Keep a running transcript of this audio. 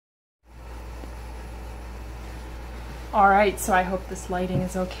Alright, so I hope this lighting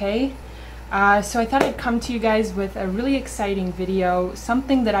is okay. So I thought I'd come to you guys with a really exciting video,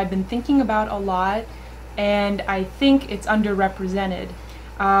 something that I've been thinking about a lot and I think it's underrepresented.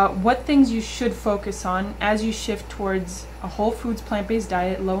 What things you should focus on as you shift towards a whole foods plant-based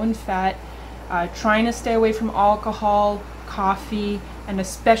diet, low in fat, trying to stay away from alcohol, coffee, and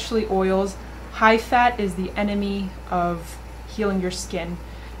especially oils. High fat is the enemy of healing your skin.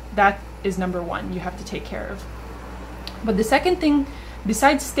 That is number one you have to take care of. But the second thing,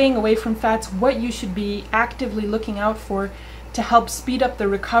 besides staying away from fats, what you should be actively looking out for to help speed up the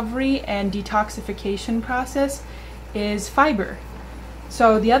recovery and detoxification process is fiber.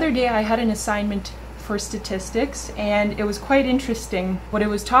 So the other day I had an assignment for statistics and it was quite interesting. What it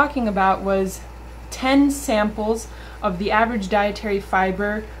was talking about was 10 samples of the average dietary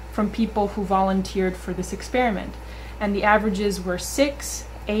fiber from people who volunteered for this experiment. And the averages were 6,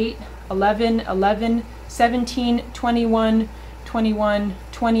 8, 11, 11, 17, 21, 21,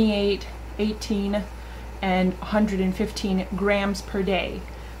 28, 18, and 115 grams per day.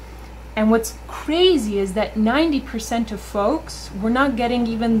 And what's crazy is that 90% of folks were not getting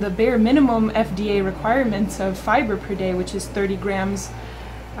even the bare minimum FDA requirements of fiber per day, which is 30 grams,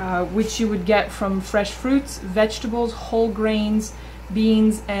 which you would get from fresh fruits, vegetables, whole grains,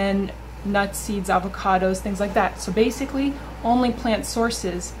 beans, and nuts, seeds, avocados, things like that. So basically, only plant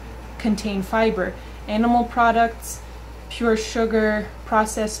sources contain fiber. Animal products, pure sugar,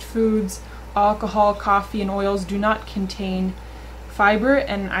 processed foods, alcohol, coffee, and oils do not contain fiber,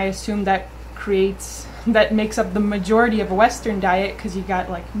 and I assume that makes up the majority of a Western diet, because you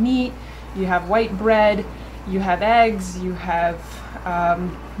got like meat, you have white bread, you have eggs, you have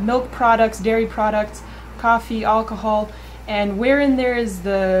milk products, dairy products, coffee, alcohol, and where in there is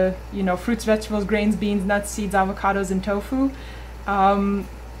the fruits, vegetables, grains, beans, nuts, seeds, avocados, and tofu?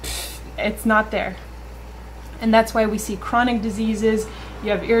 It's not there. And that's why we see chronic diseases,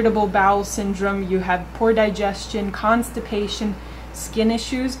 you have irritable bowel syndrome, you have poor digestion, constipation, skin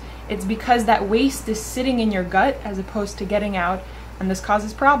issues. It's because that waste is sitting in your gut as opposed to getting out, and this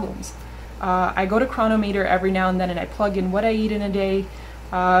causes problems. I go to Chronometer every now and then and I plug in what I eat in a day,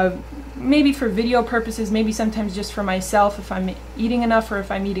 maybe for video purposes, maybe sometimes just for myself, if I'm eating enough or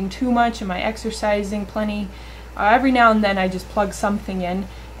if I'm eating too much, am I exercising plenty. Every now and then I just plug something in,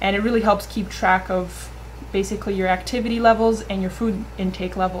 and it really helps keep track of basically your activity levels and your food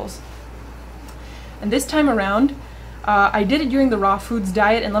intake levels. And this time around, I did it during the raw foods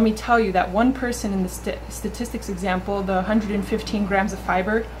diet, and let me tell you that one person in the statistics example, the 115 grams of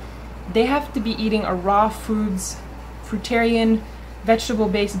fiber, they have to be eating a raw foods, fruitarian,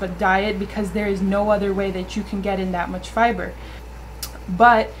 vegetable-based but diet, because there is no other way that you can get in that much fiber.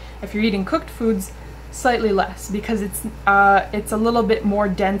 But if you're eating cooked foods, slightly less, because it's a little bit more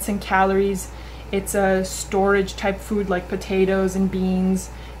dense in calories. It's a storage type food like potatoes and beans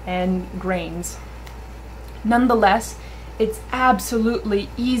and grains. Nonetheless, it's absolutely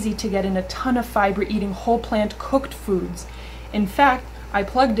easy to get in a ton of fiber eating whole plant cooked foods. In fact, I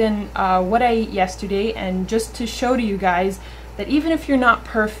plugged in what I ate yesterday, and just to show to you guys that even if you're not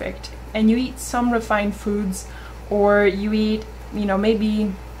perfect and you eat some refined foods, or you eat,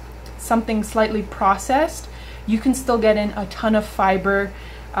 maybe something slightly processed, you can still get in a ton of fiber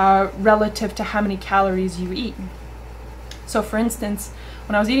relative to how many calories you eat. So for instance,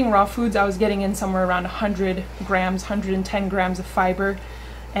 when I was eating raw foods, I was getting in somewhere around 100 grams, 110 grams of fiber,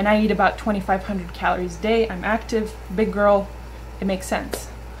 and I eat about 2,500 calories a day. I'm active, big girl, it makes sense.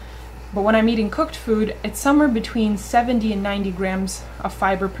 But when I'm eating cooked food, it's somewhere between 70 and 90 grams of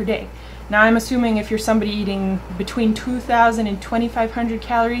fiber per day. Now I'm assuming if you're somebody eating between 2,000 and 2,500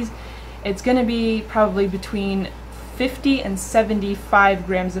 calories, it's going to be probably between 50 and 75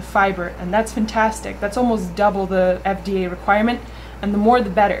 grams of fiber, and that's fantastic. That's almost double the FDA requirement, and the more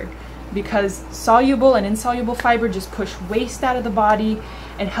the better, because soluble and insoluble fiber just push waste out of the body.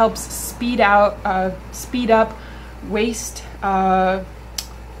 It helps speed up waste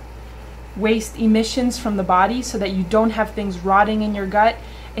emissions from the body, so that you don't have things rotting in your gut.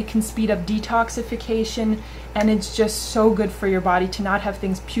 It can speed up detoxification, and it's just so good for your body to not have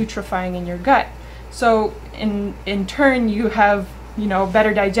things putrefying in your gut. So in turn, you have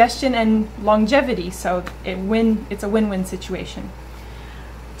better digestion and longevity. So it's a win-win situation.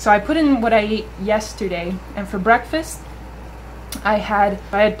 So I put in what I ate yesterday, and for breakfast, I had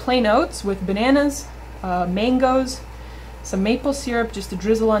plain oats with bananas, mangoes, some maple syrup, just a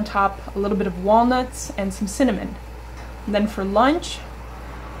drizzle on top, a little bit of walnuts, and some cinnamon. And then for lunch,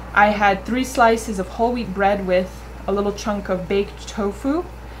 I had 3 slices of whole wheat bread with a little chunk of baked tofu,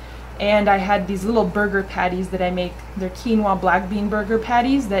 and I had these little burger patties that I make. They're quinoa black bean burger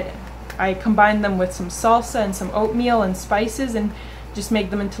patties that I combine them with some salsa and some oatmeal and spices and just make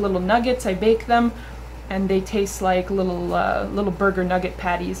them into little nuggets. I bake them and they taste like little burger nugget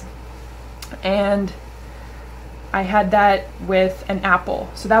patties. And I had that with an apple.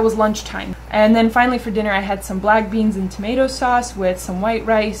 So that was lunchtime. And then finally for dinner I had some black beans and tomato sauce with some white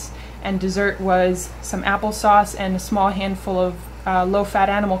rice, and dessert was some applesauce and a small handful of low-fat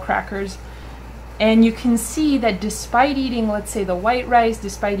animal crackers. And you can see that despite eating, let's say, the white rice,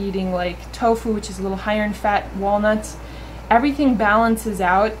 despite eating like tofu, which is a little higher in fat, walnuts, everything balances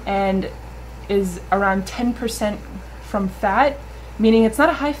out and is around 10% from fat, meaning it's not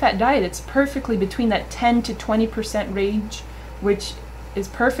a high-fat diet. It's perfectly between that 10 to 20% range, which is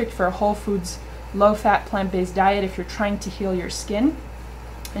perfect for a whole foods, low-fat, plant-based diet if you're trying to heal your skin.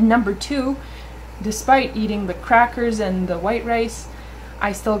 And number two, despite eating the crackers and the white rice,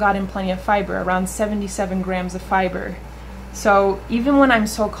 I still got in plenty of fiber, around 77 grams of fiber. So even when I'm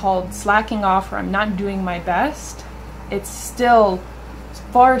so-called slacking off or I'm not doing my best, it's still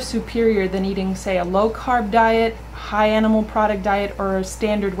far superior than eating, say, a low-carb diet, high animal product diet, or a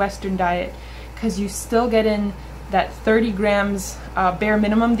standard Western diet, because you still get in that 30 grams bare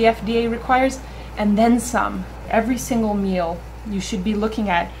minimum the FDA requires, and then some. Every single meal you should be looking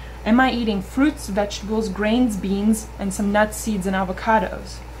at, am I eating fruits, vegetables, grains, beans, and some nuts, seeds, and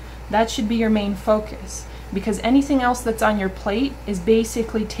avocados? That should be your main focus, because anything else that's on your plate is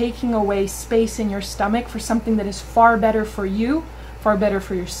basically taking away space in your stomach for something that is far better for you, far better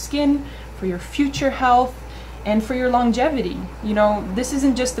for your skin, for your future health, and for your longevity. You know, this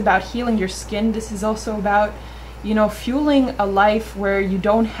isn't just about healing your skin, this is also about, you know, fueling a life where you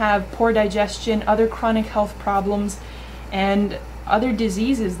don't have poor digestion, other chronic health problems, and other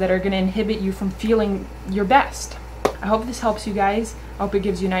diseases that are going to inhibit you from feeling your best. I hope this helps you guys. I hope it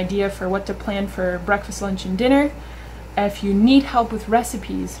gives you an idea for what to plan for breakfast, lunch, and dinner. If you need help with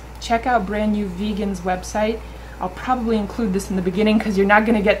recipes, check out Brand New Vegan's website. I'll probably include this in the beginning because you're not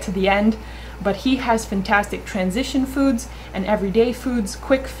going to get to the end, but he has fantastic transition foods and everyday foods,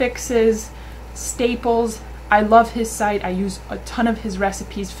 quick fixes, staples. I love his site. I use a ton of his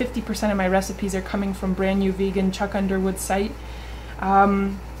recipes. 50% of my recipes are coming from Brand New Vegan, Chuck Underwood's site.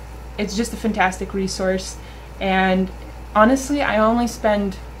 It's just a fantastic resource, and honestly I only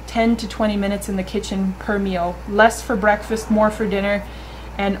spend 10 to 20 minutes in the kitchen per meal, less for breakfast, more for dinner,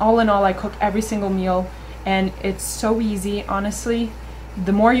 and all in all I cook every single meal, and it's so easy. Honestly,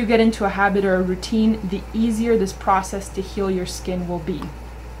 the more you get into a habit or a routine, the easier this process to heal your skin will be.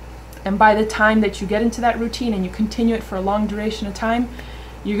 And by the time that you get into that routine and you continue it for a long duration of time,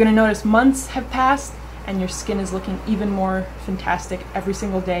 you're going to notice months have passed and your skin is looking even more fantastic every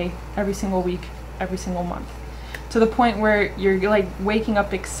single day, every single week, every single month. To the point where you're like waking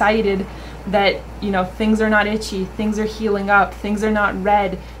up excited that, you know, things are not itchy, things are healing up, things are not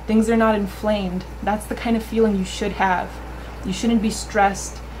red, things are not inflamed. That's the kind of feeling you should have. You shouldn't be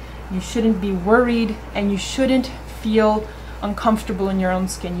stressed, you shouldn't be worried, and you shouldn't feel uncomfortable in your own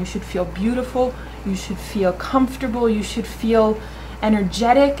skin. You should feel beautiful, you should feel comfortable, you should feel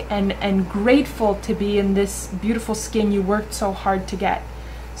energetic and grateful to be in this beautiful skin you worked so hard to get.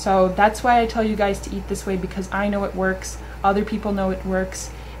 So that's why I tell you guys to eat this way, because I know it works, other people know it works,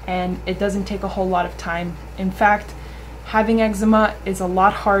 and it doesn't take a whole lot of time. In fact, having eczema is a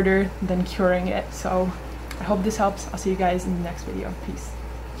lot harder than curing it. So I hope this helps. I'll see you guys in the next video. Peace.